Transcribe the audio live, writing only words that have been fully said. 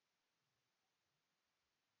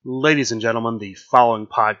Ladies and gentlemen, the following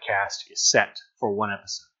podcast is set for one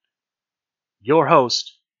episode. Your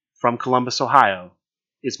host from Columbus, Ohio,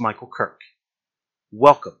 is Michael Kirk.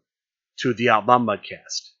 Welcome to the Outlaw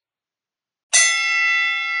Mudcast.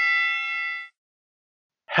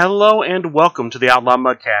 Hello and welcome to the Outlaw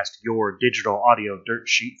Mudcast, your digital audio dirt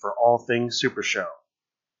sheet for all things Super Show.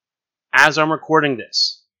 As I'm recording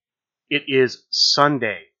this, it is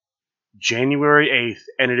Sunday, January 8th,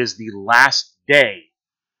 and it is the last day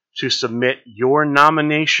to submit your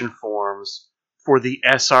nomination forms for the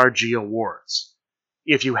SRG Awards.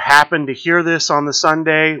 If you happen to hear this on the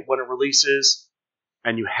Sunday when it releases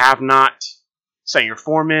and you have not sent your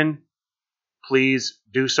form in, please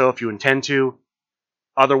do so if you intend to.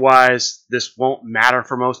 Otherwise, this won't matter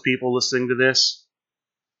for most people listening to this.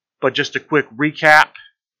 But just a quick recap,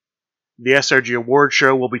 the SRG Award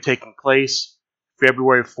Show will be taking place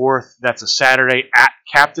February 4th. That's a Saturday at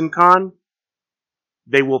Captain Con.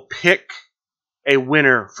 They will pick a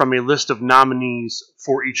winner from a list of nominees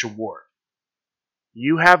for each award.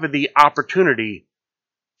 You have the opportunity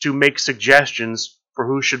to make suggestions for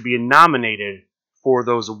who should be nominated for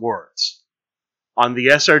those awards. On the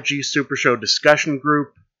SRG Super Show discussion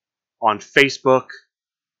group on Facebook,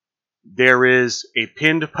 there is a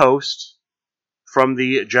pinned post from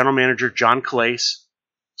the general manager, John Clace,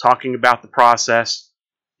 talking about the process.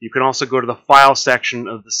 You can also go to the file section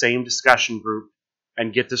of the same discussion group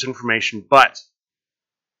and get this information, but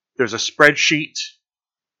there's a spreadsheet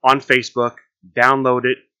on Facebook. Download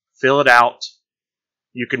it, fill it out.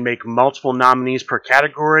 You can make multiple nominees per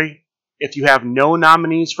category. If you have no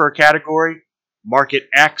nominees for a category, mark it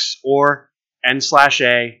X or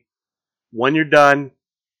N/A. When you're done,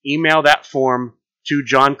 email that form to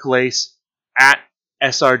John Clace at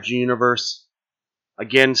SRG Universe.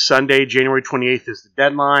 Again, Sunday, January 28th is the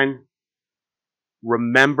deadline.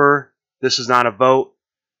 Remember, this is not a vote.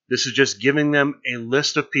 This is just giving them a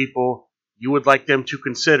list of people you would like them to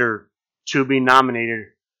consider to be nominated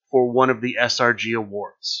for one of the SRG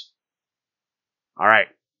awards. All right.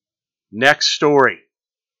 Next story.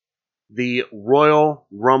 The Royal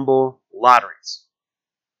Rumble lotteries.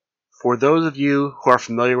 For those of you who are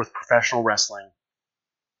familiar with professional wrestling,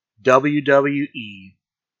 WWE,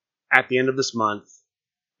 at the end of this month,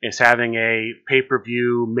 is having a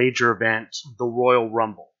pay-per-view major event, the Royal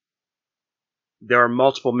Rumble. There are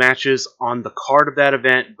multiple matches on the card of that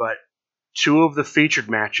event, but two of the featured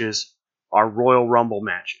matches are Royal Rumble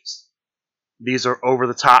matches. These are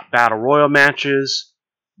over-the-top Battle Royal matches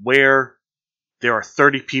where there are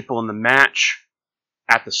 30 people in the match.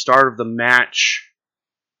 At the start of the match,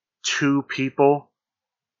 two people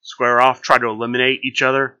square off, try to eliminate each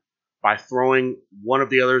other by throwing one of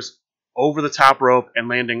the others over the top rope and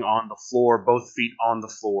landing on the floor, both feet on the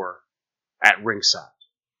floor at ringside.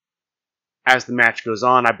 As the match goes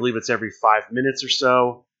on, I believe it's every 5 minutes or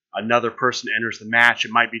so, another person enters the match. It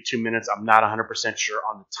might be 2 minutes. I'm not 100% sure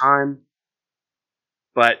on the time.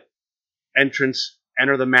 But entrants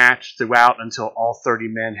enter the match throughout until all 30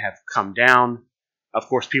 men have come down. Of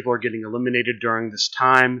course, people are getting eliminated during this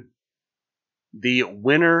time. The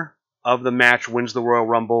winner of the match wins the Royal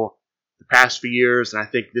Rumble. The past few years, and I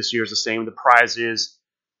think this year is the same, the prize is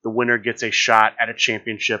the winner gets a shot at a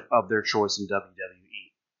championship of their choice in WWE.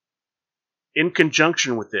 In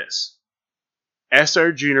conjunction with this,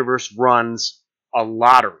 SRG Universe runs a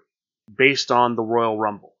lottery based on the Royal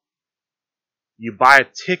Rumble. You buy a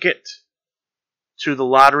ticket to the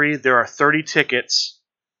lottery. There are 30 tickets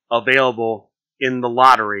available in the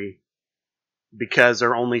lottery because there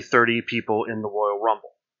are only 30 people in the Royal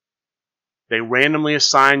Rumble. They randomly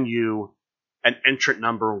assign you an entrant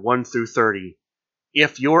number 1 through 30.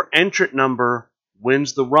 If your entrant number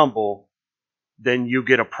wins the Rumble, then you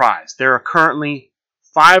get a prize. There are currently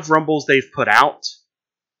 5 Rumbles they've put out.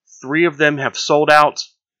 3 of them have sold out.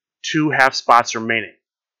 2 have spots remaining.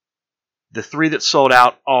 The 3 that sold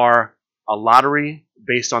out are a lottery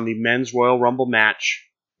based on the Men's Royal Rumble match,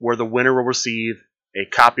 where the winner will receive a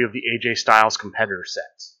copy of the AJ Styles competitor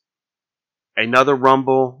set. Another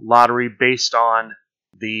Rumble lottery based on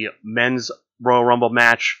the Men's Royal Rumble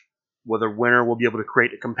match, where the winner will be able to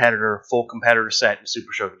create a full competitor set in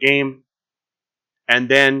Super Show the Game. And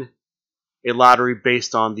then a lottery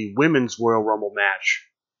based on the Women's Royal Rumble match,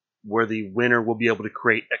 where the winner will be able to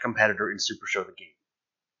create a competitor in Super Show the Game.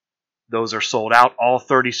 Those are sold out. All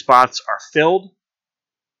 30 spots are filled.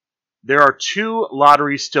 There are 2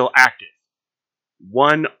 lotteries still active.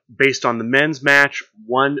 One based on the men's match,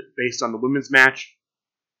 one based on the women's match.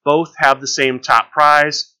 Both have the same top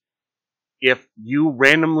prize. If you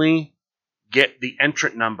randomly get the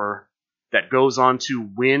entrant number that goes on to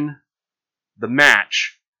win the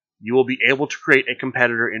match, you will be able to create a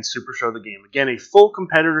competitor in Super Show the Game. Again, a full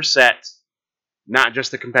competitor set, not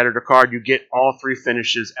just the competitor card. You get all 3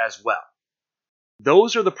 finishes as well.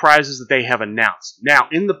 Those are the prizes that they have announced. Now,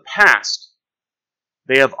 in the past,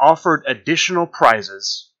 they have offered additional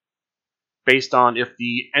prizes based on if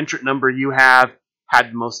the entrant number you have had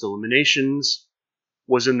the most eliminations,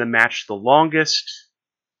 was in the match the longest,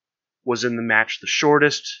 was in the match the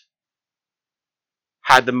shortest,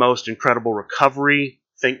 had the most incredible recovery.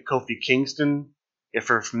 Think Kofi Kingston, if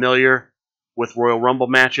you're familiar with Royal Rumble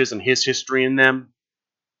matches and his history in them.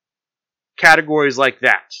 Categories like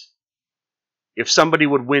that. If somebody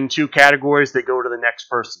would win 2 categories, they go to the next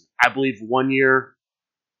person. I believe one year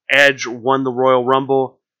Edge won the Royal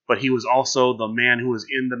Rumble, but he was also the man who was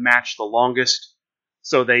in the match the longest.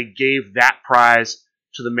 So they gave that prize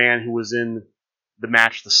to the man who was in the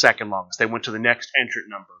match the second longest. They went to the next entrant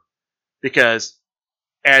number. Because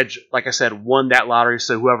Edge, like I said, won that lottery,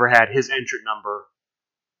 so whoever had his entrant number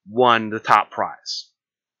won the top prize.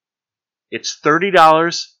 It's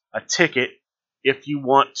 $30 a ticket if you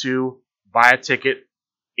want to buy a ticket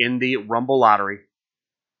in the Rumble lottery.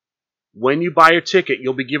 When you buy your ticket,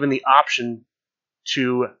 you'll be given the option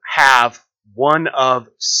to have one of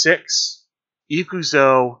 6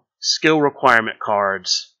 Ikuzo skill requirement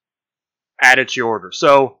cards added to your order.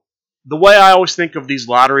 So the way I always think of these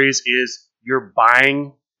lotteries is you're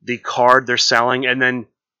buying the card they're selling, and then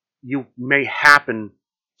you may happen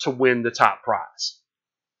to win the top prize.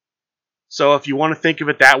 So if you want to think of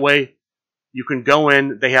it that way, you can go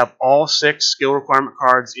in. They have all 6 skill requirement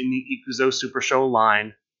cards in the Ikuzo Super Show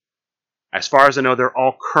line. As far as I know, they're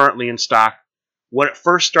all currently in stock. When it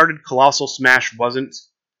first started, Colossal Smash wasn't,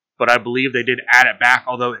 but I believe they did add it back,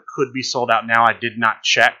 although it could be sold out now. I did not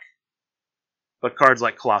check. But cards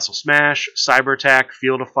like Colossal Smash, Cyber Attack,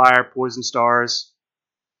 Field of Fire, Poison Stars,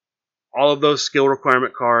 all of those skill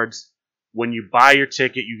requirement cards, when you buy your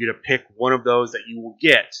ticket, you get to pick one of those that you will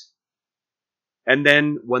get. And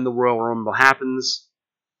then when the Royal Rumble happens,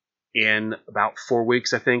 in about 4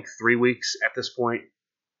 weeks, I think, 3 weeks at this point,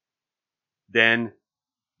 then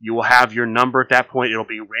you will have your number at that point. It'll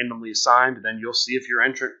be randomly assigned, and then you'll see if your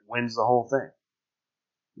entrant wins the whole thing.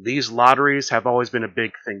 These lotteries have always been a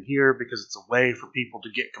big thing here because it's a way for people to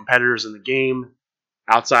get competitors in the game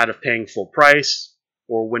outside of paying full price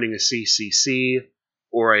or winning a CCC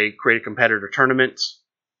or a Create a Competitor tournament.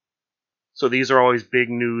 So these are always big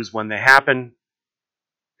news when they happen.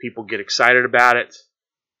 People get excited about it.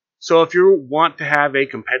 So if you want to have a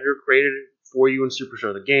competitor created for you in Super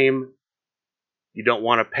Show the Game, you don't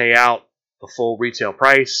want to pay out the full retail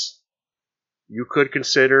price, you could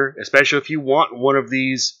consider, especially if you want one of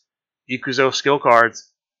these Ikuzo skill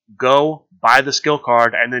cards, go buy the skill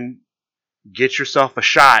card and then get yourself a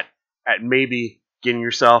shot at maybe getting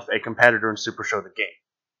yourself a competitor in Super Show the Game.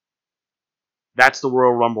 That's the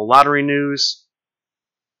Royal Rumble lottery news.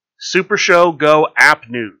 Super Show Go app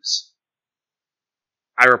news.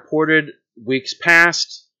 I reported weeks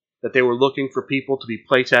past that they were looking for people to be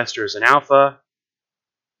playtesters in alpha.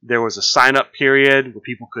 There was a sign-up period where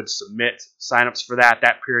people could submit sign-ups for that.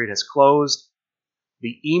 That period has closed.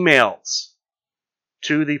 The emails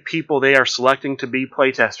to the people they are selecting to be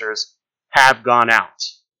playtesters have gone out.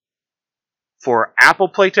 For Apple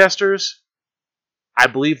playtesters, I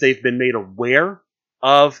believe they've been made aware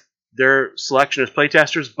of their selection as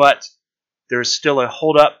playtesters, but there's still a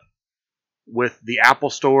holdup with the Apple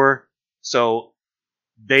Store, so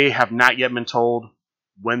they have not yet been told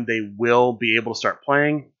when they will be able to start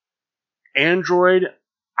playing. Android,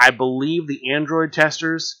 I believe the Android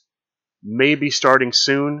testers may be starting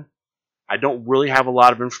soon. I don't really have a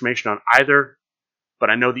lot of information on either, but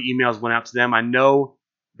I know the emails went out to them. I know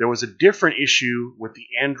there was a different issue with the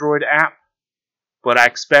Android app, but I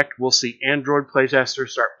expect we'll see Android playtesters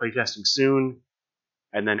start playtesting soon,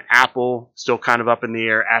 and then Apple still kind of up in the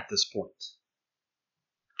air at this point.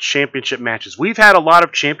 Championship matches. We've had a lot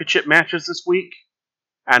of championship matches this week,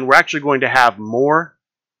 and we're actually going to have more.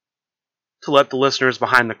 To let the listeners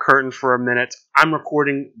behind the curtain for a minute, I'm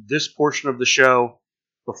recording this portion of the show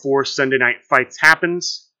before Sunday Night Fights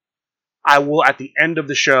happens. I will, at the end of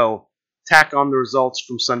the show, tack on the results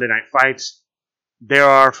from Sunday Night Fights. There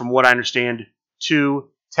are, from what I understand, 2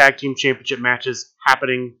 tag team championship matches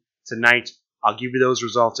happening tonight. I'll give you those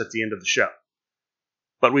results at the end of the show.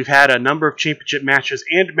 But we've had a number of championship matches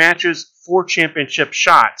and matches for championship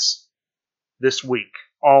shots this week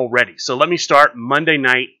already. So let me start Monday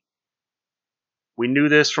night. We knew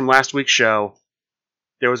this from last week's show.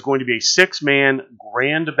 There was going to be a 6-man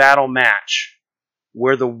grand battle match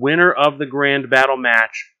where the winner of the grand battle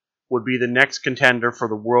match would be the next contender for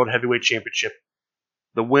the World Heavyweight Championship.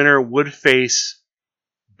 The winner would face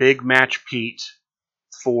Big Match Pete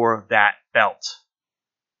for that belt.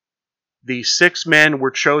 The 6 men were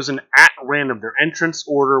chosen at random. Their entrance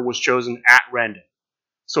order was chosen at random.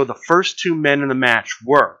 So the first 2 men in the match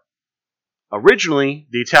were originally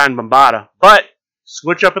the Italian Bombata, but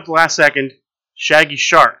switch up at the last second, Shaggy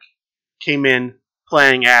Shark came in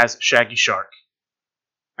playing as Shaggy Shark.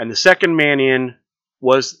 And the second man in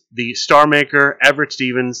was the Star Maker, Everett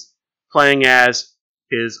Stevens, playing as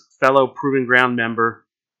his fellow Proving Ground member,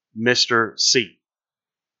 Mr. C.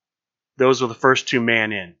 Those were the first 2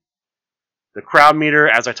 men in. The crowd meter,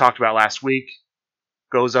 as I talked about last week,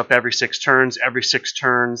 goes up every 6 turns. Every 6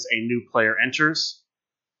 turns, a new player enters.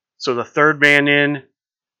 So the third man in,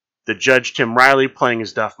 the Judge Tim Riley playing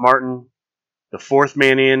as Duff Martin. The 4th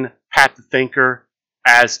man in, Pat the Thinker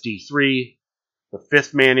as D3. The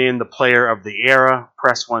 5th man in, the player of the era,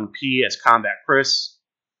 Press 1P as Combat Chris.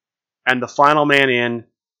 And the final man in,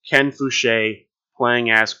 Ken Fouché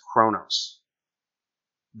playing as Kronos.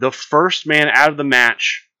 The first man out of the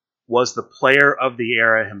match was the player of the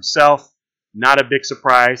era himself. Not a big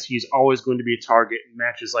surprise. He's always going to be a target in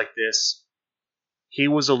matches like this. He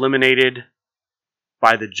was eliminated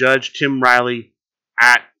by the Judge Tim Riley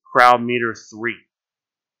at crowd meter 3.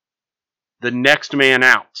 The next man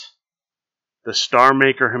out, the Star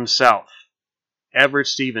Maker himself, Everett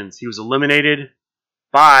Stevens. He was eliminated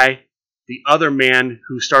by the other man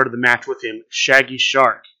who started the match with him, Shaggy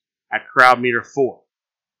Shark, at crowd meter 4.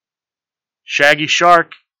 Shaggy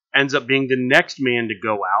Shark ends up being the next man to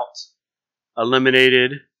go out,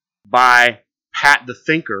 eliminated by Pat the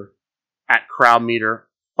Thinker at crowd meter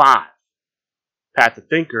 5. Pat the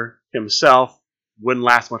Thinker himself wouldn't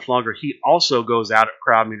last much longer. He also goes out at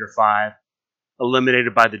crowd meter 5,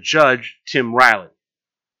 eliminated by the Judge, Tim Riley.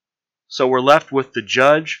 So we're left with the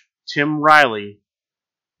Judge, Tim Riley,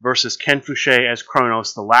 versus Ken Fouché as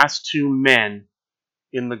Kronos, the last 2 men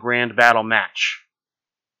in the Grand Battle match.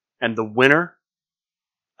 And the winner,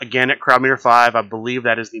 again at crowd meter 5, I believe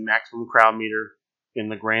that is the maximum crowd meter in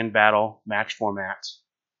the Grand Battle match format.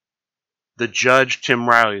 The Judge, Tim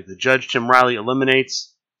Riley. The Judge, Tim Riley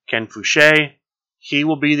eliminates Ken Fouché. He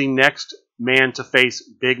will be the next man to face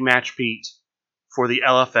Big Match Pete for the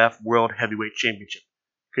LFF World Heavyweight Championship.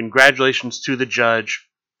 Congratulations to the Judge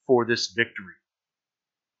for this victory.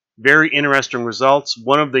 Very interesting results.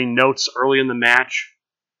 One of the notes early in the match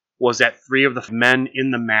was that 3 of the men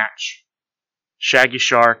in the match, Shaggy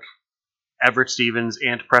Shark, Everett Stevens,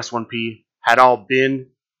 and Press 1P, had all been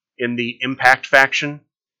in the Impact faction,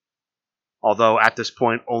 although at this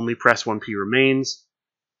point only Press 1P remains.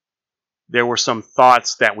 There were some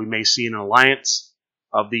thoughts that we may see an alliance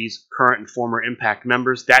of these current and former Impact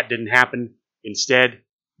members. That didn't happen. Instead,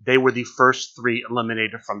 they were the first 3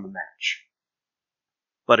 eliminated from the match.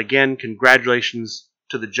 But again, congratulations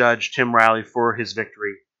to the Judge, Tim Riley, for his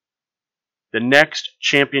victory. The next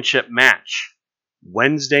championship match,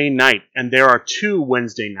 Wednesday night, and there are 2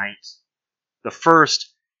 Wednesday nights. The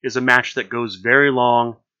first is a match that goes very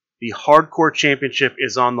long. The Hardcore Championship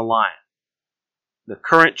is on the line. The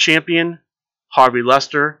current champion, Harvey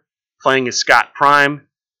Luster, playing as Scott Prime,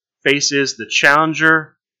 faces the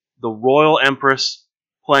challenger, the Royal Empress,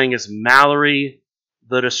 playing as Mallory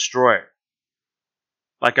the Destroyer.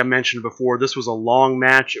 Like I mentioned before, this was a long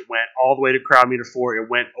match. It went all the way to crowd meter 4. It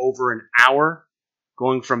went over an hour,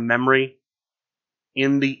 going from memory.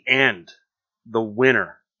 In the end, the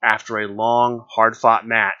winner, after a long, hard-fought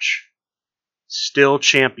match, still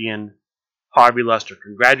champion Harvey Luster.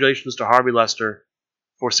 Congratulations to Harvey Luster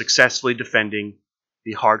for successfully defending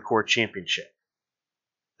the Hardcore Championship.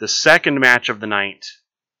 The second match of the night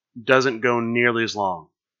doesn't go nearly as long.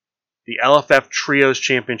 The LFF Trios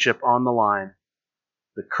Championship on the line.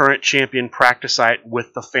 The current champion Practicite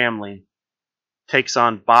with the family takes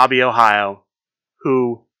on Bobby Ohio,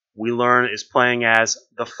 who we learn is playing as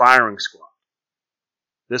the Firing Squad.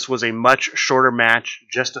 This was a much shorter match,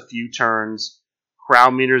 just a few turns,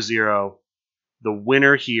 crowd meter 0. The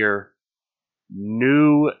winner here,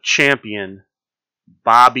 new champion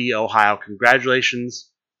Bobby Ohio.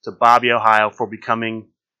 Congratulations to Bobby Ohio for becoming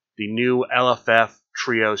the new LFF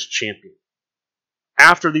Trios champion.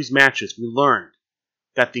 After these matches, we learned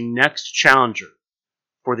that the next challenger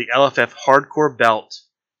for the LFF Hardcore belt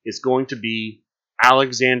is going to be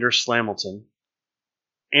Alexander Slamilton,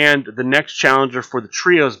 and the next challenger for the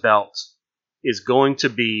Trios belt is going to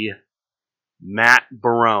be Matt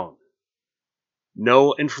Barone.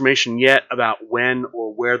 No information yet about when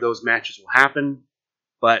or where those matches will happen,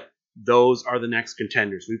 but those are the next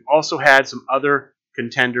contenders. We've also had some other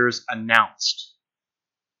contenders announced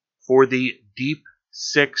for the Deep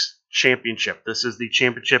 6 Championship. This is the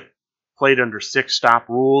championship played under 6-stop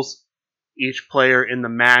rules. Each player in the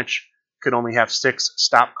match could only have 6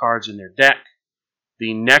 stop cards in their deck.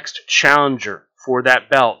 The next challenger for that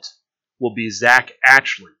belt will be Zach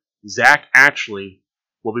Atchley. Zach Atchley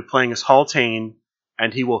will be playing as Haltane,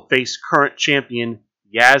 and he will face current champion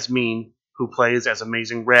Yasmin, who plays as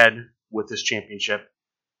Amazing Red with this championship,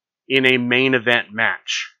 in a main event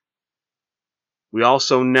match. We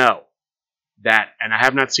also know that, and I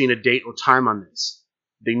have not seen a date or time on this,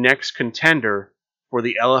 the next contender for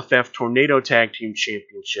the LFF Tornado Tag Team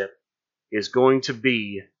Championship is going to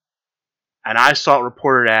be, and I saw it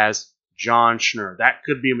reported as, John Schnur. That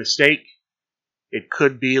could be a mistake. It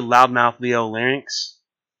could be Loudmouth Leo Larynx.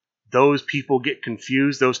 Those people get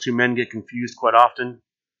confused. Those two men get confused quite often.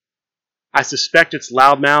 I suspect it's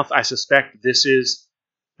Loudmouth. I suspect this is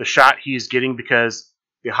the shot he's getting because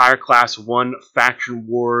the higher class won Faction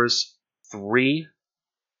Wars 3.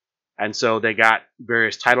 And so they got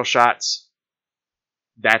various title shots.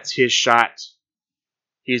 That's his shot.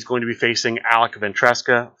 He's going to be facing Alec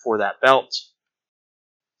Ventresca for that belt.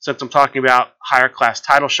 Since I'm talking about higher class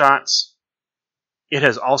title shots, it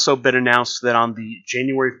has also been announced that on the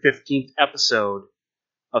January 15th episode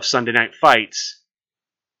of Sunday Night Fights,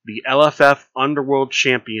 the LFF Underworld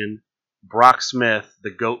Champion Brock Smith, the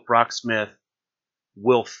GOAT Brock Smith,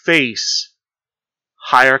 will face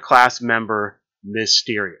higher class member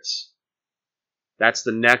Mysterious. That's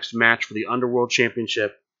the next match for the Underworld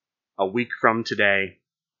Championship a week from today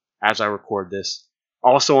as I record this.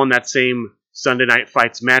 Also on that same Sunday Night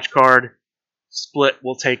Fights match card, Split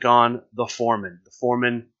will take on the Foreman. The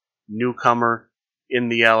Foreman, newcomer in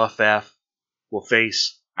the LFF, will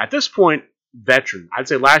face, at this point, veteran. I'd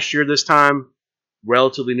say last year this time,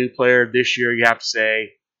 relatively new player. This year you have to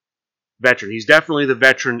say veteran. He's definitely the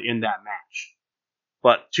veteran in that match.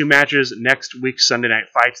 But 2 matches next week's Sunday Night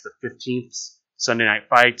Fights, the 15th Sunday Night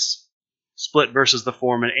Fights, Split versus the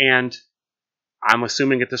Foreman, and I'm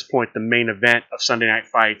assuming at this point the main event of Sunday Night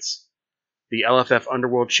Fights, the LFF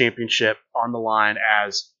Underworld Championship on the line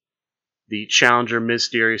as the challenger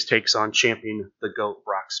Mysterious takes on champion the GOAT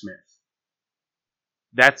Brock Smith.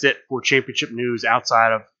 That's it for championship news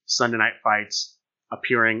outside of Sunday Night Fights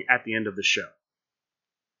appearing at the end of the show.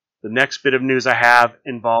 The next bit of news I have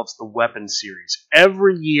involves the Weapon Series.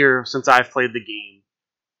 Every year since I've played the game,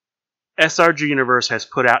 SRG Universe has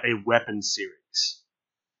put out a Weapon Series,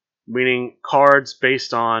 meaning cards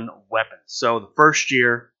based on weapons. So the first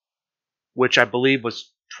year, which I believe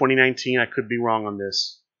was 2019, I could be wrong on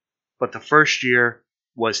this, but the first year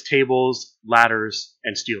was tables, ladders,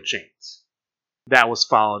 and steel chains. That was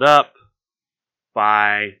followed up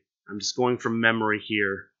by, I'm just going from memory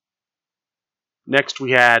here. Next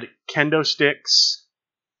we had kendo sticks,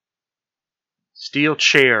 steel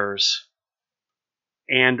chairs,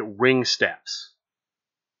 and ring steps.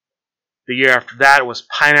 The year after that it was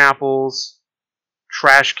pineapples,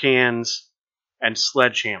 trash cans, and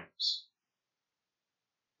sledgehammers.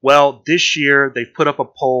 Well, this year they've put up a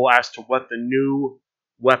poll as to what the new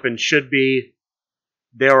weapon should be.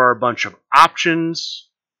 There are a bunch of options.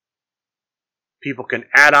 People can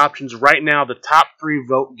add options. Right now, the top 3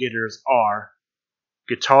 vote getters are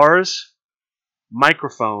guitars,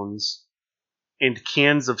 microphones, and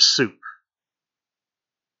cans of soup.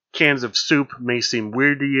 Cans of soup may seem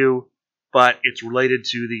weird to you, but it's related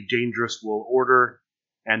to the Dangerous World Order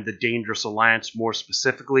and the Dangerous Alliance more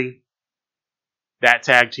specifically. That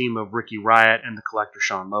tag team of Ricky Riot and the Collector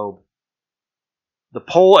Sean Loeb. The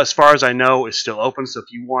poll, as far as I know, is still open, so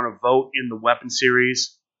if you want to vote in the Weapon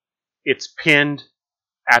Series, it's pinned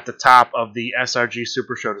at the top of the SRG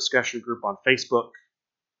Super Show discussion group on Facebook.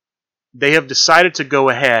 They have decided to go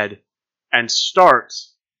ahead and start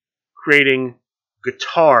creating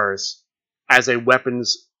guitars as a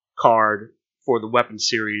weapons card for the Weapon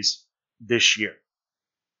Series this year.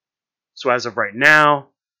 So as of right now,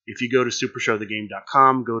 if you go to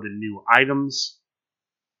supershowthegame.com, go to new items,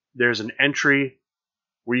 there's an entry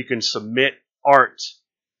where you can submit art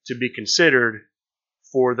to be considered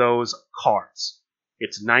for those cards.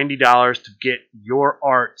 It's $90 to get your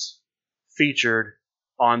art featured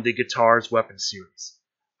on the Guitars Weapon Series.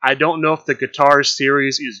 I don't know if the Guitars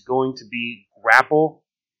series is going to be Grapple.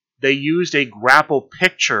 They used a Grapple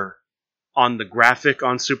picture on the graphic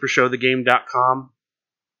on supershowthegame.com,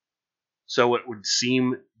 so it would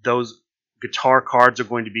seem those guitar cards are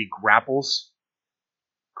going to be grapples.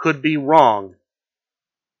 Could be wrong,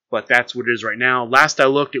 but that's what it is right now. Last I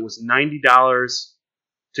looked, it was $90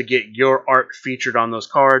 to get your art featured on those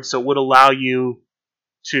cards, so it would allow you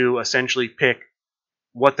to essentially pick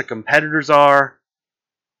what the competitors are,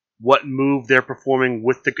 what move they're performing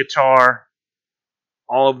with the guitar,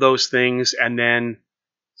 all of those things, and then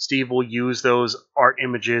Steve will use those art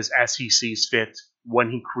images as he sees fit when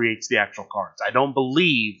he creates the actual cards. I don't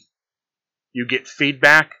believe you get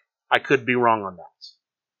feedback. I could be wrong on that.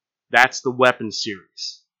 That's the Weapon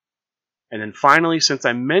series. And then finally, since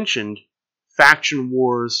I mentioned Faction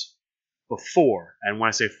Wars before, and when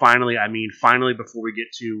I say finally, I mean finally before we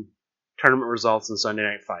get to tournament results and Sunday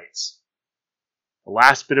night fights. The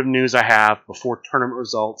last bit of news I have before tournament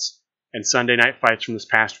results and Sunday night fights from this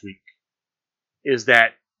past week is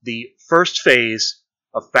that the first phase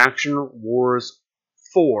of Faction Wars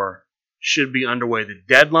 4 should be underway. The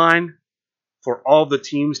deadline for all the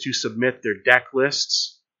teams to submit their deck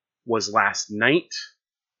lists was last night.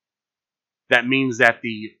 That means that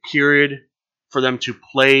the period for them to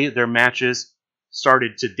play their matches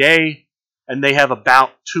started today, and they have about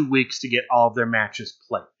 2 weeks to get all of their matches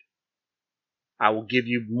played. I will give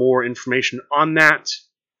you more information on that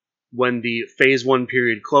when the Phase 1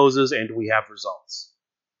 period closes and we have results.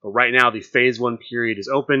 But right now, the Phase 1 period is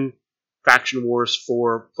open. Faction Wars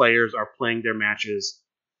 4 players are playing their matches,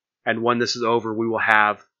 and when this is over, we will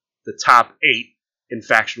have the top 8 in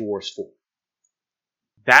Faction Wars 4.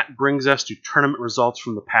 That brings us to tournament results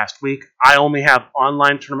from the past week. I only have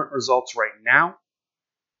online tournament results right now.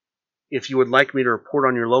 If you would like me to report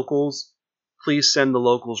on your locals, please send the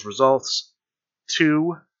locals results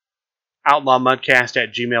to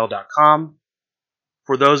outlawmudcast@gmail.com.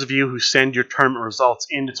 For those of you who send your tournament results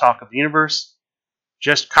in to Talk of the Universe,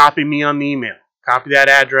 just copy me on the email. Copy that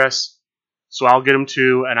address, so I'll get them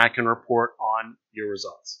too, and I can report on your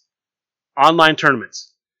results. Online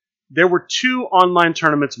tournaments. There were 2 online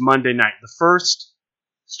tournaments Monday night. The first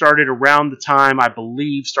started around the time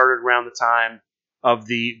of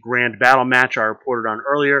the Grand Battle match I reported on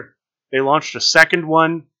earlier. They launched a second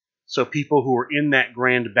one, so people who were in that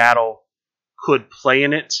Grand Battle could play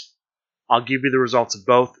in it. I'll give you the results of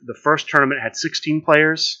both. The first tournament had 16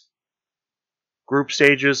 players. Group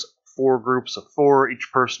stages, 4 groups of 4. Each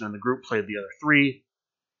person in the group played the other 3.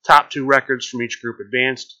 Top 2 records from each group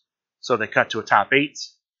advanced, so they cut to a top 8.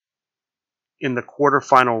 In the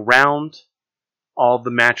quarterfinal round, all of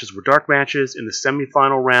the matches were dark matches. In the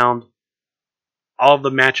semifinal round, all of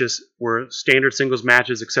the matches were standard singles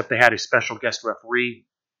matches, except they had a special guest referee.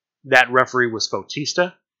 That referee was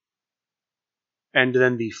Fotista. And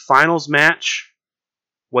then the finals match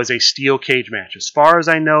was a steel cage match. As far as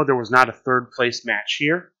I know, there was not a third place match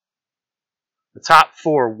here. The top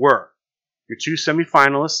 4 were your 2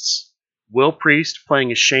 semifinalists, Will Priest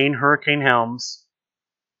playing as Shane Hurricane Helms,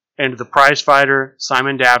 and the prize fighter,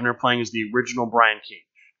 Simon Dabner, playing as the original Brian Cage.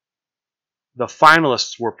 The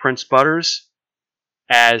finalists were Prince Butters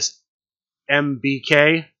as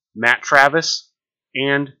MBK, Matt Travis,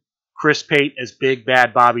 and Chris Pate as Big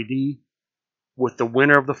Bad Bobby D, with the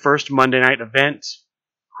winner of the first Monday night event,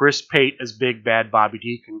 Chris Pate as Big Bad Bobby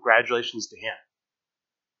D. Congratulations to him.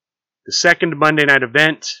 The second Monday night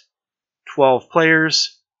event, 12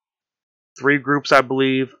 players, 3 groups, I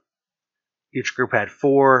believe. Each group had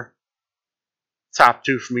 4. Top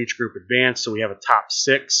 2 from each group advanced, so we have a top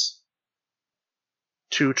 6.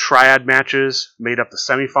 2 triad matches made up the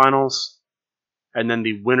semifinals, and then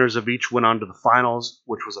the winners of each went on to the finals,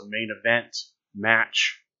 which was a main event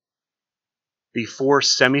match. The 4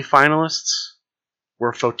 semifinalists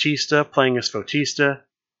were Fotista playing as Fotista,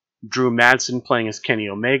 Drew Madsen playing as Kenny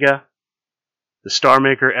Omega, the Star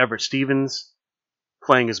Maker Everett Stevens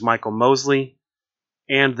playing as Michael Mosley,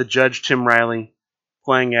 and the Judge Tim Riley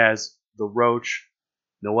playing as the Roach,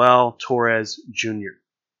 Noel Torres Jr.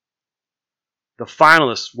 The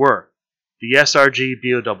finalists were the SRG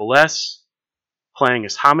BOSS playing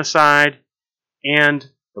as Homicide, and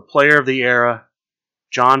the Player of the Era,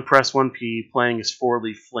 John Press 1P, playing as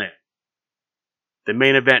 4-Leaf Flynn. The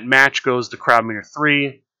main event match goes to Crowd Meter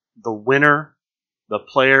 3. The winner, the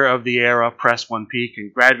Player of the Era, Press 1P.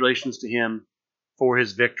 Congratulations to him for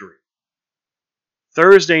his victory.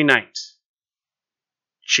 Thursday night,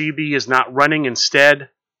 Chibi is not running. Instead,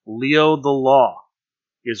 Leo the Law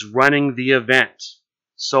is running the event.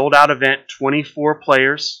 Sold out event, 24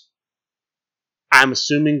 players. I'm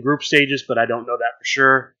assuming group stages, but I don't know that for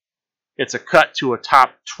sure. It's a cut to a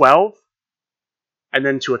top 12, and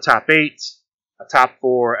then to a top 8, a top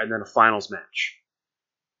 4, and then a finals match.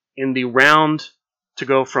 In the round to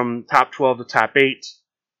go from top 12 to top 8,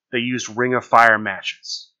 they used Ring of Fire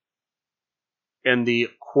matches. In the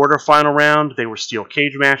quarterfinal round, they were steel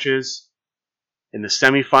cage matches. In the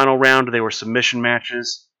semifinal round, they were submission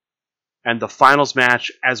matches. And the finals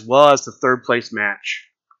match, as well as the third place match,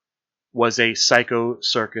 was a Psycho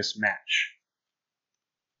Circus match.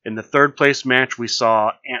 In the third place match, we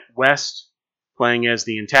saw Ant West playing as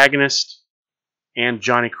the antagonist, and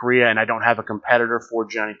Johnny Correa, and I don't have a competitor for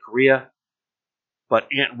Johnny Correa, but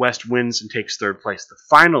Ant West wins and takes third place. The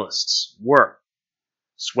finalists were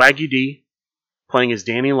Swaggy D playing as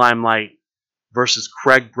Danny Limelight versus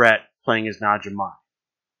Craig Brett playing as Najimai.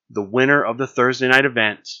 The winner of the Thursday night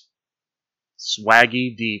event,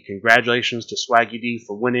 Swaggy D. Congratulations to Swaggy D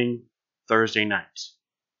for winning Thursday night.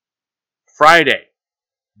 Friday,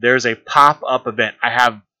 there's a pop-up event. I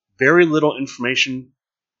have very little information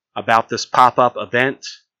about this pop-up event.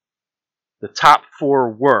 The top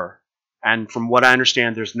 4 were, and from what I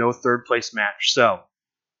understand, there's no third place match. So,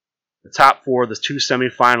 the top 4, the 2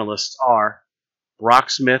 semifinalists are Brock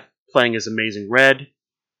Smith playing as Amazing Red,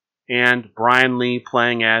 and Brian Lee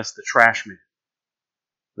playing as the Trash Man.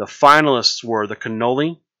 The finalists were the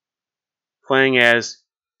Cannoli playing as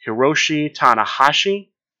Hiroshi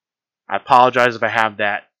Tanahashi. I apologize if I have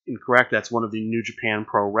that incorrect. That's one of the New Japan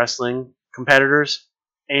Pro Wrestling competitors.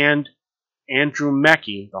 And Andrew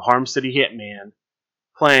Mackey, the Harm City Hitman,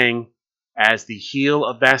 playing as the heel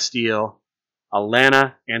of Bastille,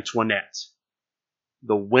 Alana Antoinette.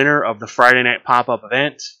 The winner of the Friday night pop-up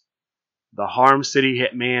event, the Harm City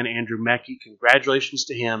Hitman, Andrew Mackey. Congratulations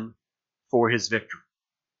to him for his victory.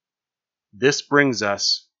 This brings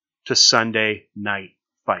us to Sunday night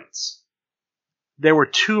fights. There were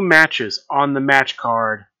 2 matches on the match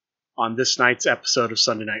card on this night's episode of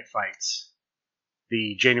Sunday Night Fights,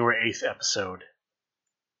 the January 8th episode.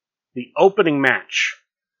 The opening match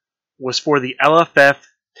was for the LFF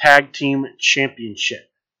Tag Team Championship.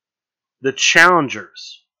 The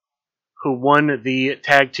challengers, who won the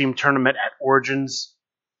tag team tournament at Origins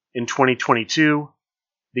in 2022,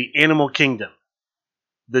 the Animal Kingdom,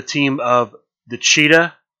 the team of the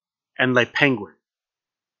Cheetah and Le Penguin.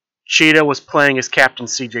 Cheetah was playing as Captain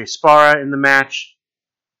CJ Sparra in the match.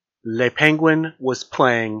 Le Penguin was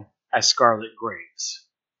playing as Scarlet Graves.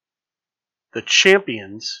 The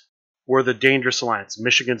champions were the Dangerous Alliance,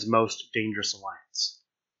 Michigan's most dangerous alliance.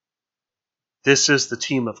 This is the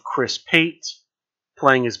team of Chris Pate,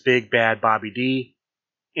 playing as Big Bad Bobby D,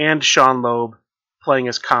 and Sean Loeb, playing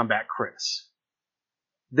as Combat Chris.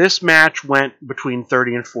 This match went between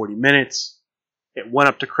 30 and 40 minutes. It went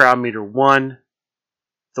up to crowd meter 1.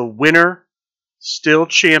 The winner still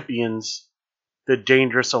champions the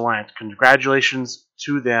Dangerous Alliance. Congratulations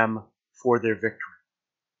to them for their victory.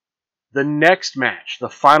 The next match, the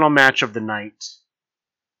final match of the night,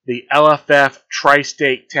 the LFF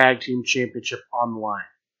Tri-State Tag Team Championship on the line.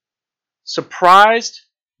 Surprised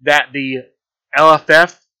that the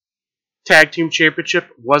LFF Tag Team Championship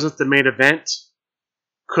wasn't the main event.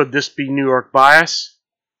 Could this be New York bias?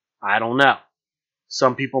 I don't know.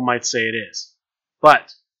 Some people might say it is.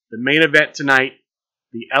 But the main event tonight,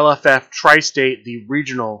 the LFF Tri-State, the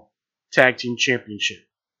Regional Tag Team Championship.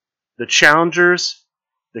 The challengers,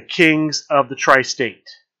 the Kings of the Tri-State.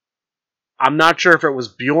 I'm not sure if it was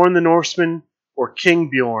Bjorn the Norseman or King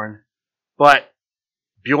Bjorn, but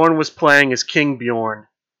Bjorn was playing as King Bjorn,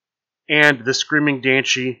 and the Screaming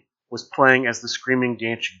Dancy was playing as the Screaming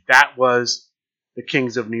Dancy. That was the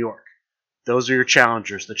Kings of New York. Those are your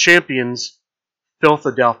challengers. The champions,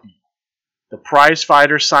 Philadelphia. The prize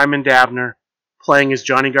fighter, Simon Davner, playing as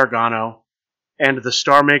Johnny Gargano, and the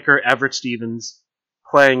Star Maker, Everett Stevens,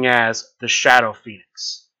 playing as the Shadow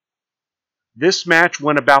Phoenix. This match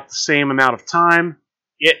went about the same amount of time.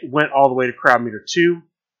 It went all the way to crowd meter 2.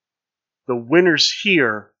 The winners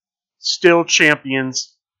here, still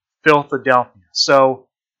champions, Philadelphia. So,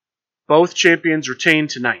 both champions retained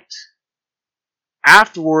tonight.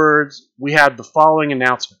 Afterwards, we had the following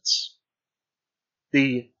announcements.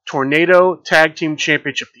 The Tornado Tag Team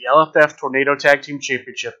Championship, the LFF Tornado Tag Team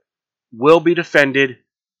Championship, will be defended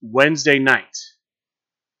Wednesday night.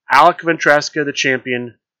 Alec Ventresca, the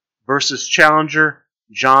champion, versus challenger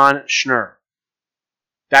John Schnur.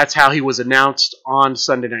 That's how he was announced on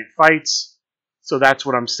Sunday Night Fights, so that's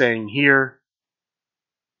what I'm saying here.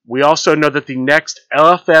 We also know that the next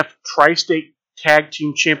LFF Tri-State Tag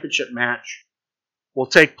Team Championship match will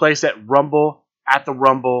take place at Rumble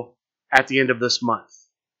at the end of this month.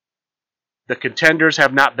 The contenders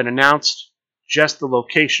have not been announced, just the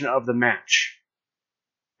location of the match.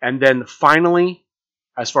 And then finally,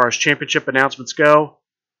 as far as championship announcements go,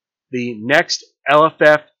 the next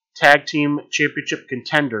LFF Tag Team Championship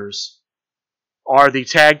contenders are the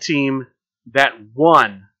tag team that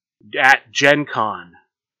won at Gen Con,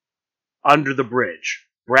 Under the Bridge.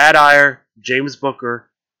 Brad Iyer, James Booker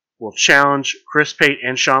will challenge Chris Pate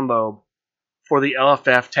and Sean Loeb for the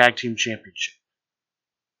LFF Tag Team Championship.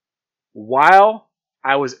 While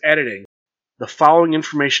I was editing, the following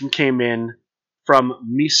information came in from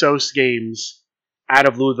Misos Games out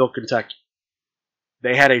of Louisville, Kentucky.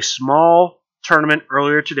 They had a small tournament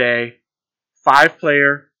earlier today,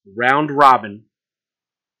 5-player round robin.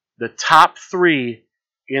 The top 3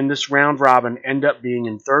 in this round robin end up being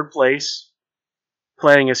in 3rd place,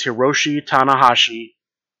 playing as Hiroshi Tanahashi,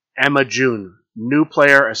 Emma June, new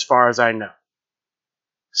player as far as I know.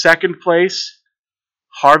 2nd place,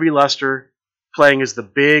 Harvey Lester, playing as the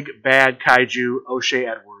big bad kaiju O'Shea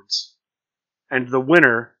Edwards. And the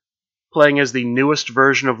winner, playing as the newest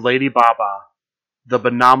version of Lady Baba, the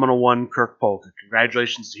phenomenal one, Kirk Polka.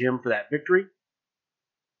 Congratulations to him for that victory.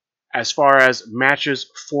 As far as matches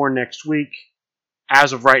for next week,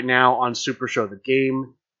 as of right now on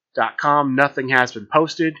SuperShowTheGame.com, nothing has been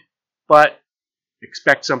posted, but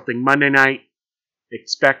expect something Monday night,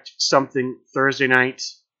 expect something Thursday night.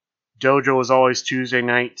 Dojo is always Tuesday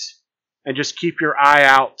night. And just keep your eye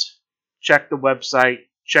out, check the website,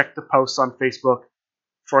 check the posts on Facebook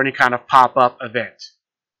for any kind of pop-up event.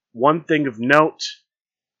 One thing of note,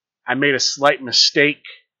 I made a slight mistake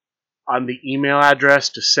on the email address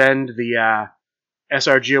to send the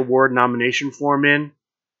SRG Award nomination form in.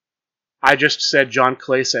 I just said John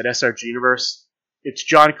Clace at SRG Universe. It's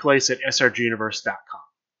John Clace at srguniverse.com.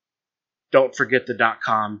 Don't forget the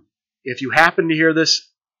 .com. If you happen to hear this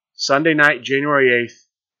Sunday night, January 8th,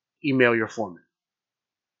 email your form in.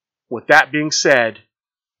 With that being said,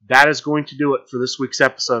 that is going to do it for this week's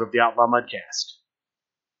episode of the Outlaw Mudcast.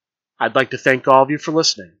 I'd like to thank all of you for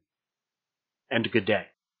listening, and a good day.